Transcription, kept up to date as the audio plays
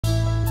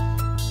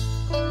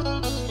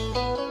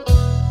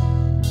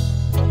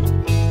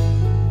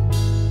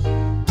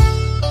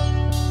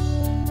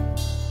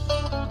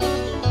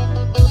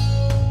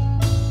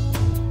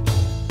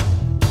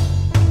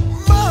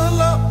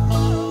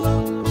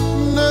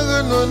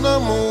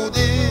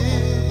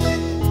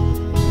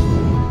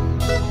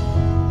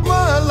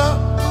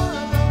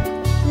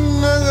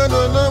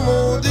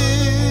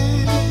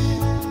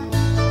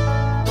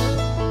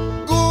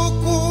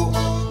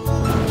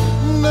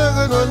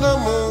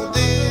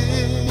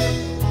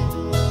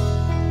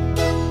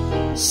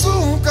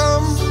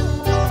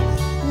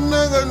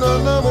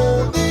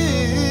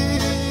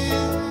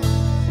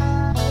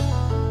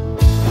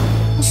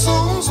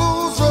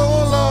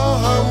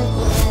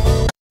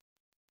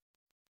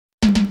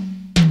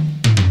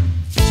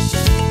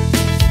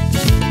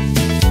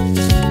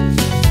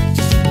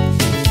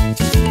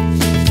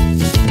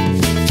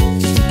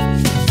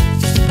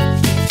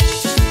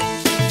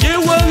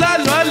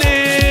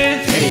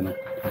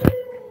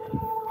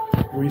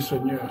Oui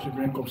Seigneur, j'ai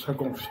bien comme ça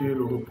confié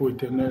le repos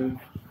éternel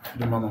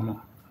de ma maman.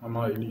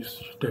 Maman Elise,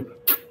 je t'aime.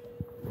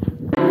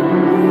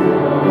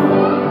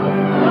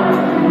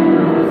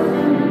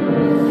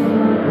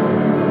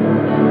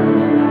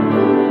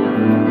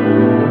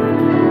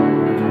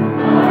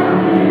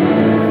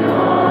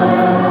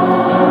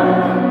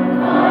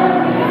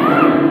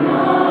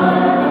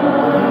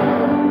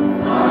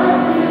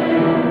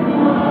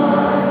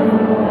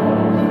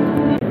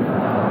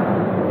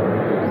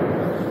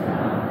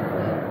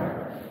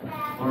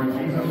 Lord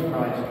Jesus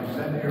Christ, you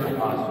said to your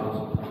apostles,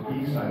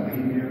 "Peace I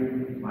leave you,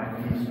 my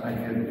peace I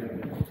give you."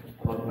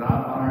 Look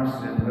not on our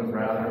sin, but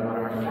rather on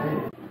our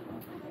faith.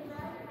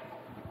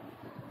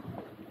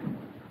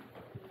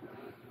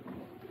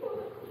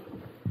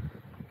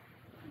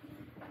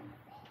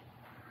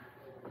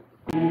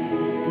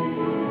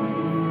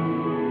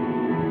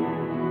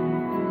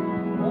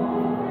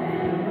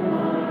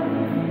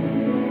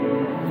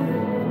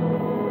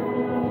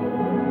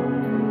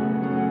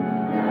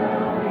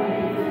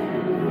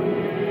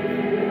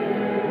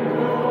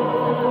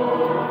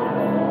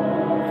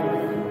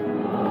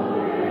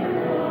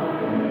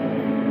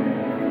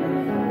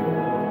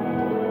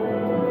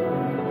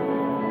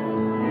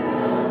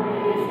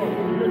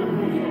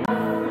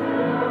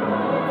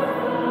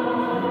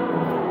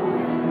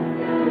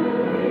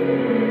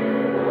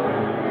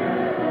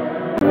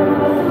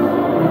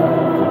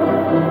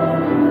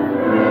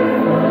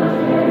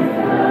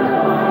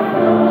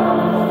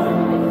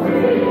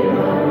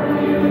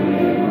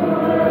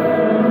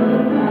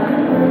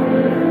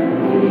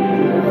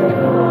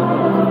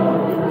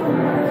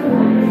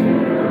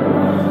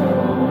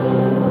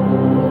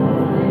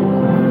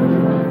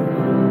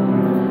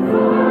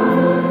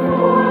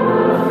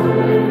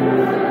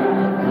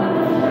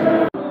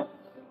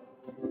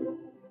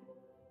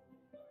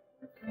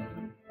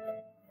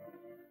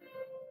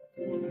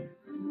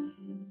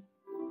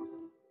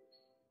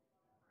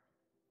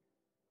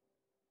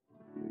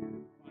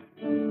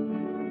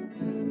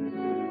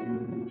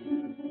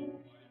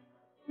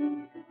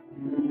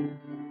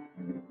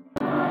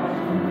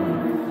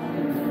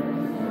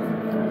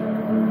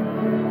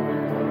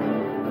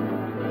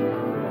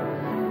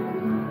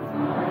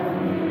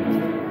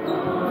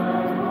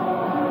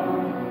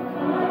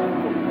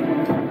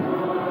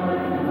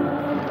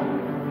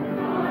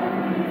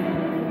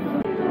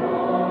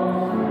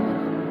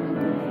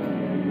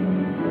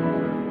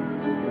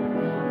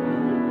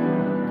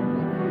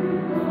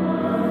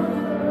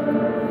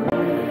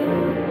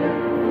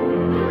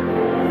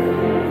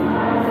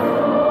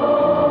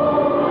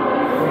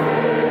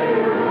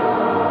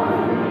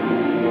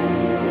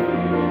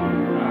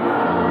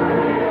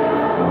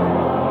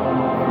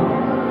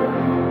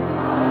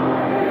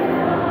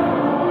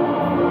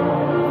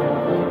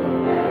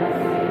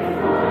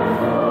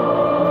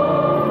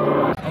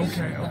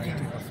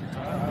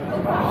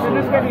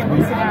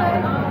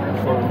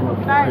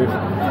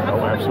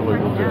 Oh, absolutely,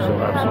 we'll do so.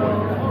 Absolutely.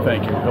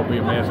 Thank you. He'll be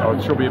a mass. Oh,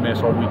 she'll be a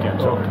mass all weekend.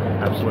 So,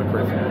 absolutely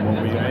pray for him.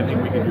 Won't be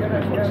anything we can do.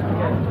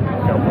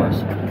 God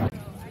bless.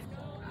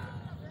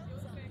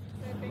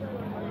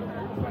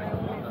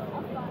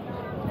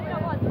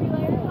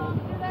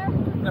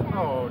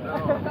 No, no.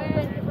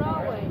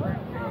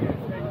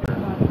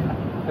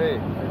 Hey,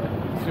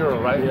 Cyril,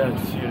 right? Yeah,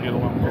 Cyril.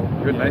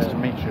 Good. Nice to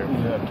meet you.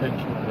 Yeah, thank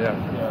you. Yeah.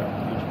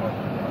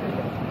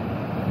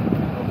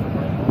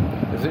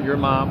 Is it your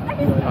mom?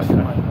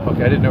 Yeah,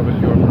 okay, I didn't know if it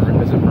was your.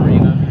 Is it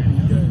Marina?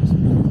 Yes.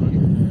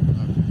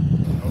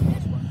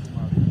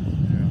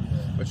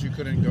 But you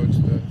couldn't go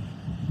to the.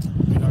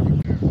 For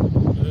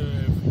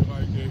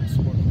my games,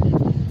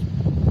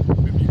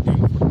 maybe again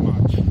for the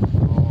match.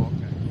 Oh,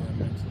 okay.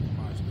 Yeah, next for the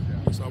match.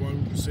 Yeah. So I want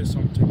to say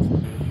something for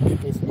the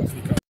people from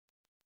Africa.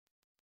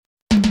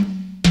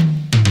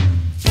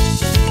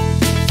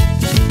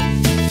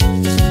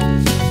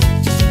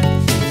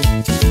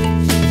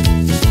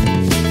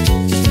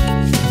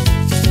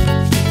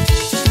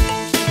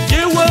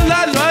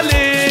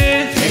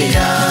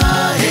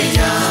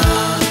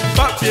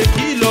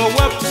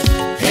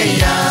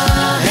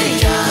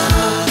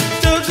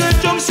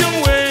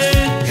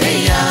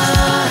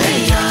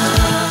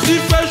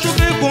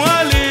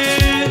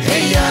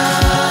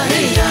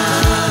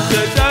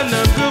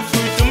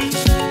 Fruit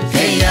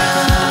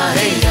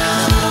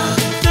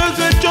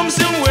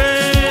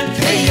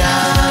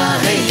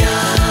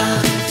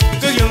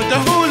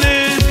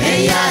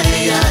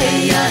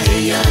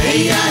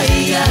Hey ya,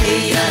 hey ya,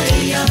 hey ya,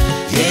 hey ya.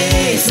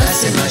 Hey, ça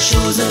c'est ma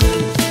chose.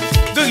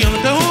 Hey ya,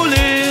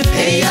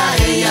 Hey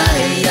ya,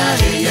 hey ya,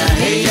 hey ya,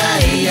 hey ya,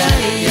 hey ya,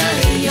 hey ya,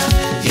 hey ya.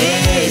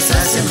 Hey, ça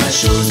c'est ma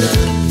chose.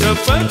 the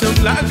phantom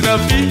la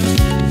graphie.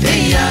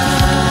 Hey ya,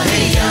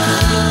 hey ya.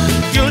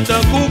 Yo ta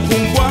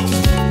kukumbwa.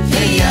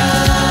 Hey ya,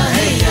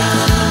 hey ya.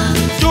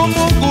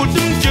 Jomo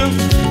kudumje.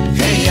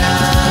 Hey ya,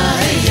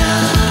 hey ya.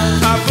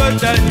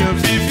 Abata nyo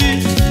bibi.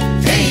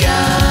 Hey ya,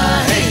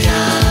 hey ya.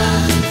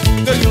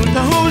 Gayon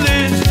ta hole.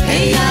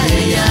 Hey ya,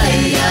 hey ya,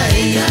 hey ya,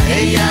 hey ya,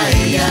 hey ya,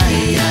 hey ya,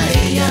 hey ya,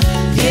 hey ya.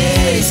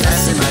 Hey, ça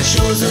c'est ma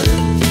chose.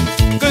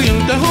 Gayon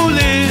ta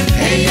hole.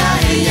 Hey ya,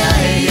 hey ya,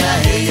 hey ya,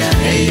 hey ya,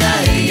 hey ya,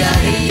 hey ya,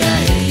 hey ya,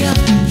 hey ya.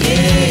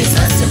 Hey,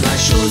 ça c'est ma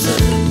chose.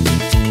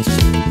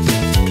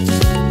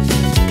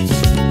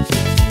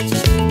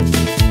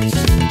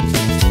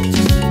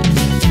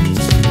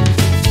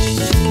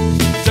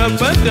 The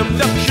phantom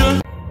d'action.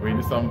 Oui,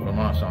 nous sommes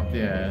vraiment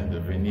enchantés de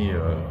venir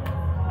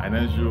à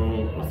un jour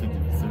aussi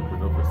difficile pour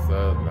notre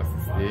sœur de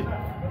l'assister.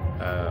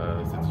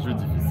 C'est toujours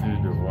difficile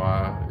de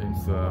voir une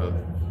sœur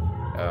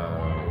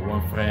ou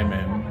un frère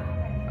même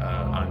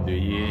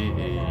endeuillé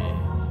et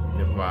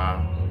ne pas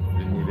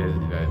venir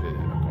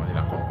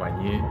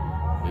l'accompagner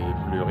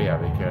et pleurer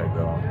avec elle.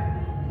 Donc,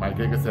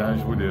 malgré que c'est un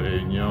jour de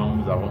réunion,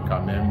 nous avons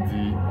quand même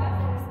dit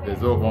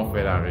les autres vont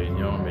faire la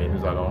réunion, mais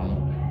nous allons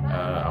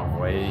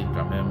envoyer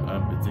quand même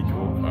un petit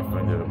groupe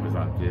afin de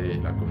représenter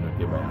la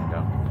communauté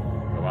Bayanga.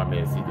 Vraiment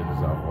merci de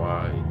nous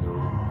avoir et nous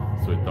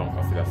souhaitons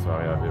passer la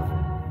soirée avec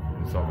vous.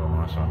 Nous sommes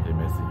vraiment enchantés,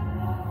 merci.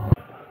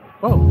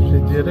 Oh, je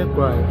dirais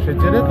quoi? Je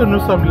dirais que nous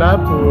sommes là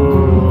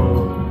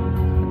pour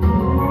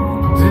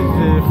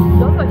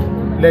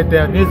les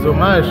derniers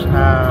hommages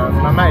à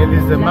maman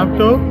ELISE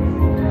MATO,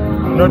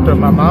 notre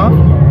maman,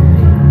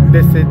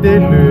 décédée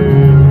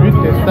le 8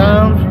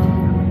 décembre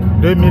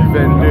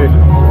 2022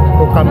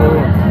 au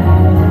Cameroun.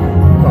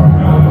 Bon.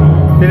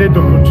 Il est de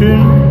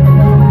coutume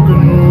que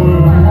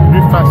nous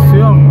lui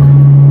fassions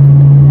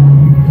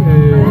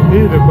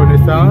une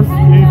reconnaissance,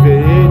 une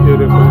veillée de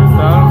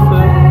reconnaissance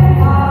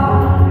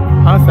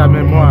en sa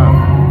mémoire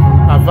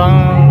avant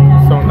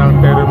son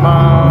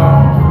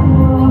enterrement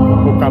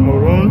au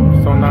Cameroun,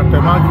 son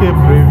enterrement qui est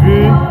prévu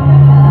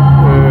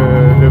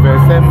le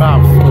 25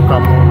 mars au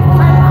Cameroun.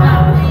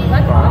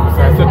 Bon,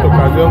 c'est à cette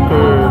occasion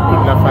que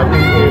toute la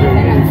famille est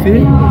réunie ici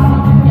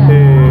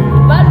et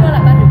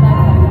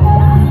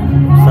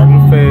ça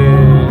nous fait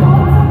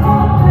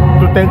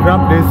tout un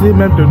grand plaisir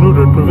même de nous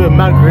retrouver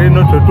malgré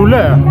notre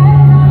douleur.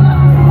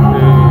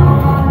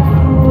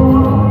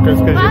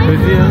 Qu'est-ce que je peux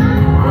dire?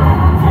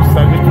 Je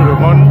salue tout le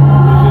monde et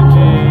je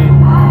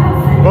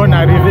dis bonne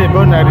arrivée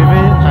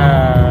à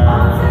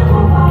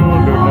tout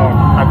le monde,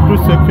 à tous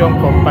ceux qui ont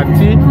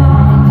compati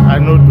à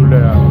nos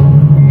douleurs.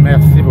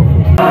 Merci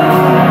beaucoup.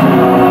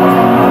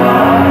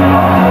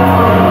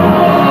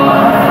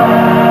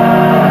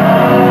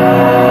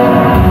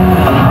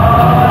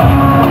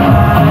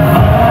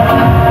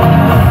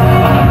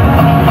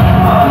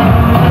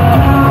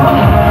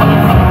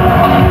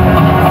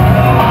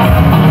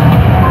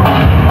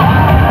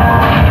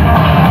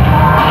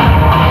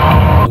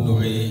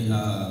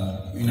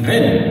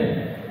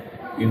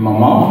 Une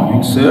maman,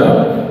 une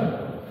sœur,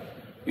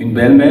 une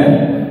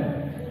belle-mère,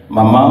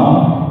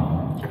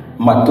 maman,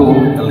 MATO,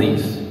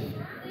 ELISE.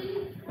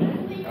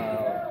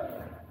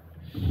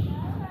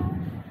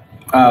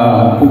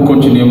 Pour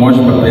continuer, moi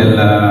je m'appelle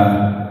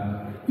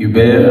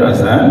Hubert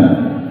Hazan.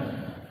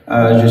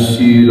 Je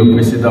suis le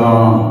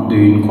président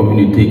d'une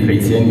communauté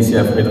chrétienne ici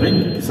à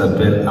Frederick qui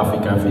s'appelle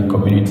African Faith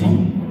Community.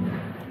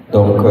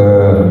 Donc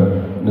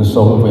nous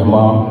sommes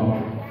vraiment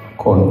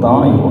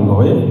contents et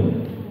honorés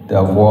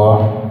d'avoir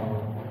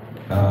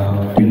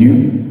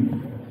venu.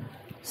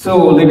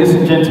 So, ladies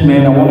and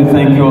gentlemen, I want to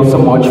thank you all so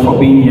much for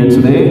being here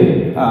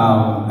today.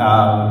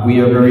 We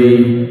are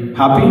very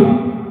happy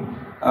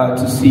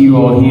to see you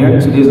all here.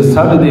 Today is a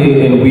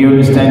Saturday and we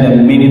understand that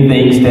many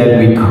things that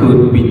we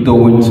could be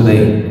doing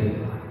today.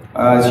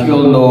 As you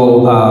all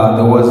know,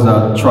 there was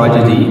a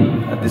tragedy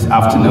this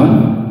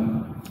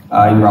afternoon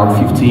in Route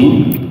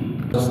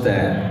 15. Just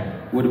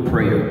with a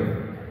prayer.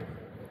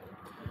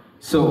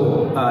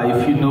 So,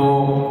 if you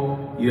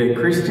know you're a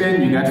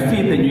Christian, you got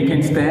faith and you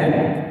can stand,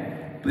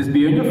 please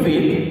be on your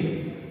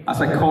feet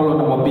as I call on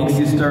our big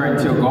sister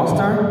Auntie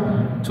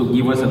Augusta to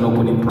give us an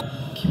opening prayer.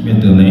 Qui m'est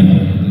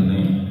donné.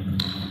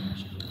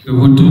 Que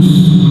vous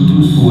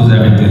tous, vous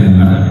arrêtez les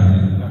mains.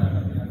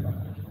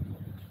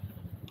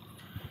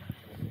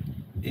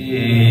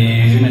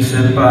 Et je ne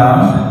sais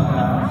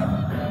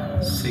pas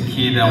ce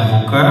qui est dans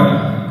vos cœurs.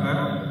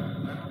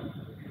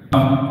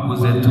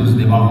 Vous êtes tous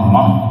des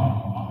mamans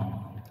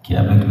qui est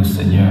avec le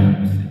Seigneur.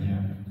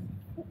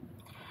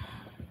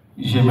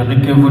 J'aimerais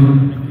que vous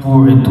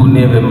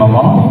retournez vers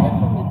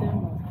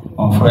maman,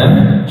 mon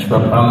frère. Tu vas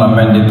prendre la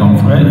main de ton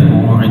frère et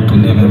vous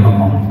retournez vers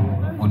maman.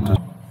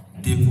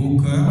 De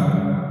vos cœurs,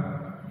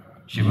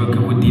 je veux que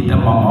vous dites à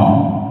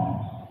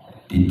maman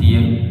de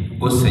dire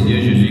au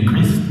Seigneur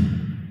Jésus-Christ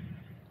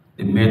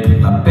de mettre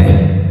la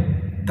paix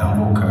dans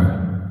vos cœurs.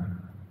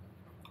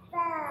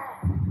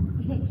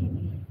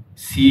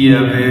 S'il y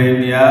avait un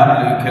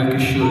diable, quelque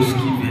chose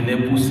qui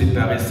venait pour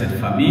séparer cette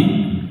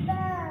famille,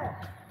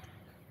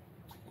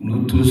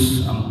 nous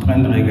tous en train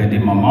de regarder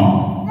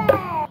maman.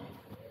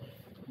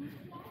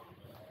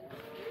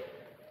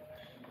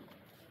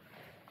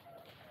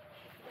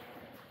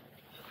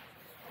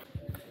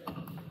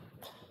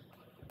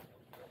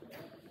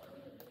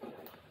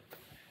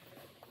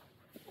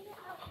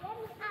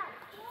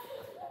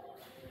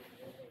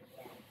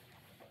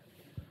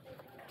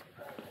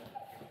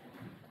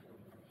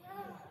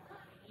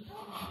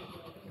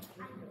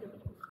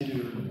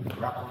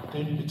 De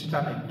raconter une petite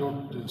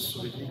anecdote de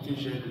souvenir que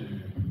j'ai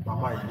de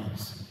maman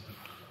Elise.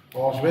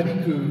 Bon, je vais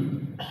dire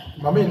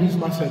que maman Elise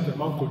m'a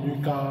certainement connu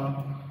quand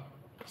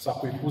sa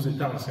épouse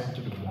était enceinte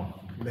de moi.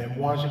 Mais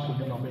moi, j'ai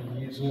connu maman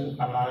Elise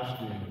à l'âge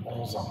de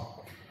 11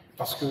 ans.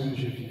 Parce que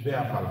je vivais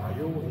à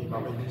Malmayo et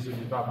maman Elise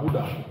vivait à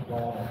Bouddha.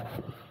 Donc,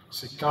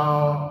 c'est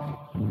quand...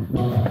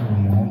 Bonjour tout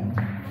le monde.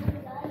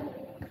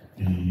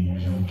 Et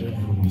je voudrais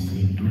vous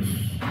remercier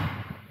tous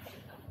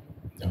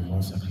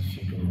d'avoir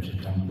sacrifié de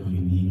votre temps pour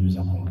venir nous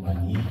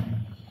accompagner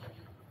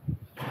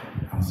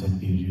en cette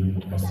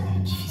période assez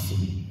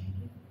difficile.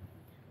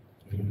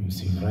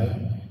 C'est vrai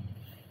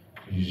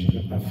que je ne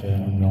vais pas faire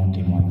un long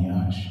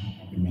témoignage,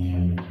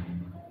 mais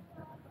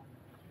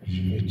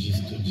je vais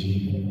juste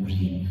dire une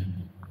brief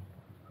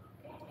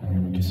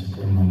de ce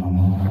que ma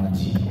maman m'a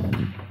dit.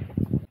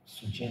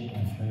 Soutiens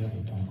ton frère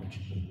autant que tu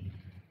peux.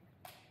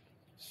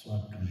 Sois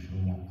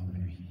toujours là pour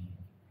lui.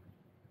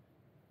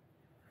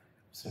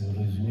 C'est le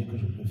résumé que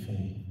je peux faire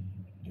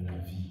de la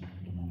vie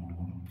de ma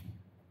maman.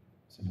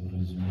 C'est le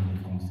résumé des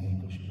conseils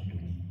que je peux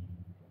donner.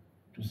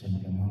 Tout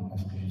simplement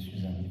parce que je suis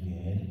allé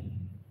vers elle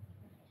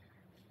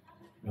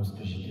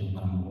lorsque j'étais au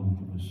Cameroun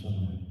pour le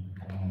somme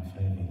comme mon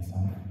frère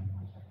Vincent,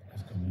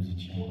 parce que nous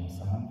étions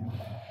ensemble.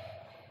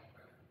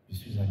 Je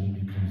suis allé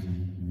lui poser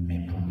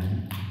mes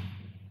problèmes.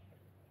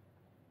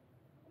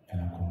 Elle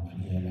a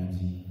compris et elle a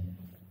dit,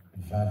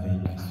 va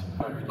vers ta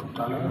soeur.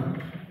 Tout à l'heure,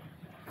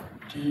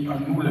 dit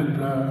à nous les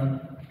pleurs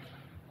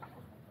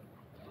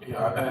et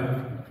à elle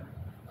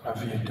la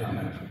vie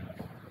éternelle.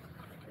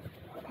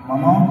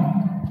 Maman,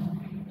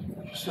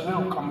 je serai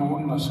au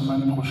Cameroun la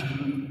semaine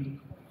prochaine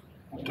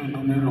pour te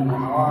donner le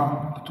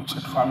revoir de toute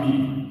cette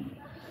famille,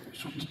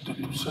 de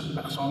toutes ces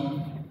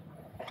personnes.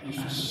 Je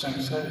suis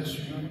sincère et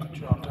sûr que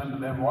tu es en train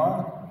de les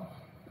voir.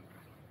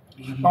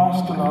 Et je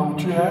pense que là où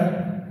tu es,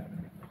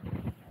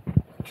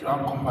 tu as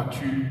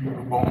combattu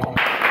le bon combat.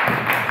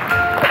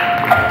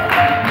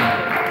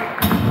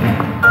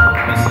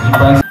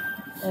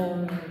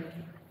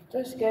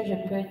 Tout ce que je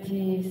peux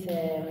dire,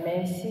 c'est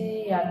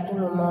merci à tout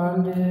le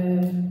monde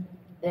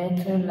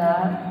d'être là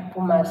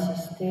pour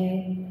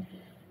m'assister.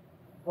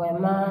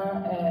 Vraiment,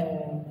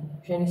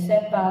 je ne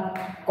sais pas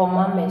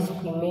comment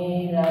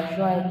m'exprimer. La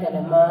joie est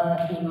tellement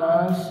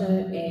immense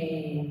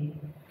et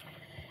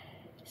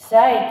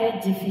ça a été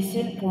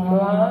difficile pour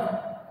moi.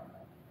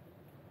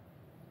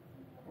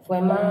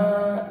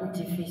 Vraiment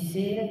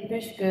difficile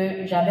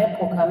puisque j'avais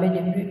programmé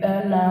depuis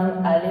 1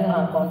 an aller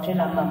rencontrer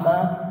la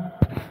maman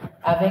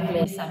avec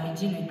les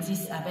samedis le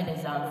 10 avec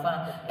les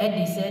enfants. Elle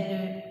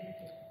décède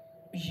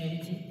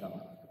jeudi.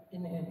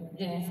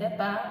 Je ne sais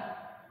pas.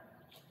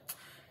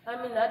 I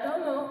mean, I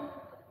don't know.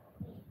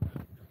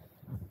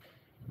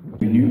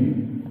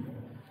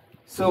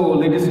 So,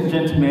 ladies and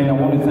gentlemen, I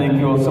want to thank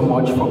you all so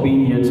much for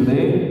being here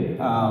today.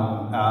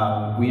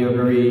 We are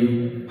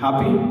very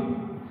happy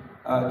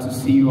to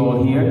see you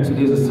all here.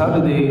 Today is a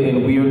Saturday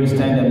and we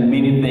understand that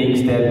many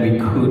things that we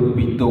could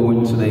be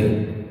doing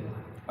today.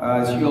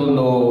 As you all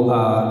know,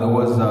 there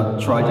was a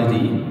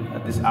tragedy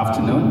this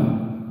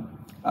afternoon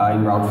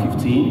in Route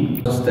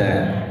 15. Just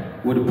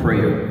with a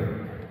prayer.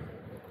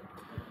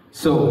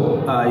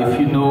 So, if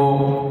you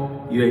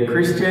know you're a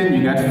Christian,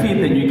 you got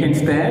faith and you can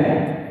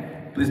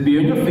stand, please be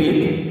on your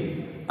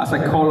feet as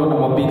I call on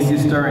our big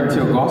sister, Auntie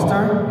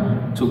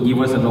Augusta, to give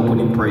us an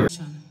opening prayer.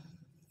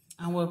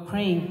 And we're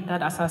praying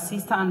that as our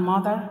sister and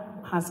mother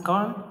has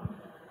gone,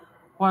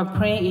 we're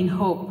praying in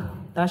hope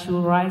that she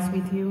will rise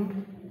with you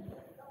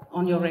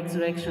on your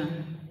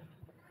resurrection.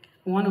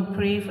 We want to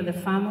pray for the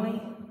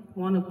family.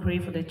 We want to pray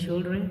for the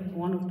children. We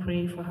want to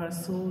pray for her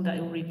soul that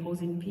it will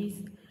repose in peace.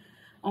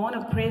 I want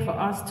to pray for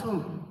us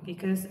too,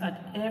 because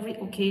at every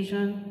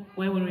occasion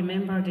where we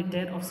remember the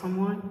death of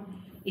someone,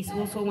 it's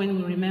also when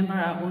we remember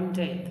our own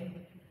death.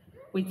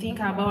 We think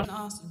about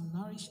us, you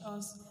nourish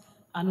us,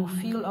 and will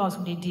fill us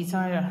with the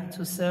desire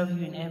to serve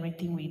you in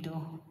everything we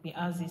do. We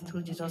ask this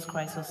through Jesus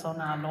Christ, our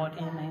Son, our Lord.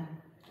 Amen.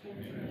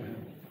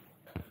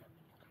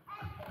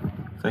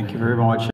 Thank you very much.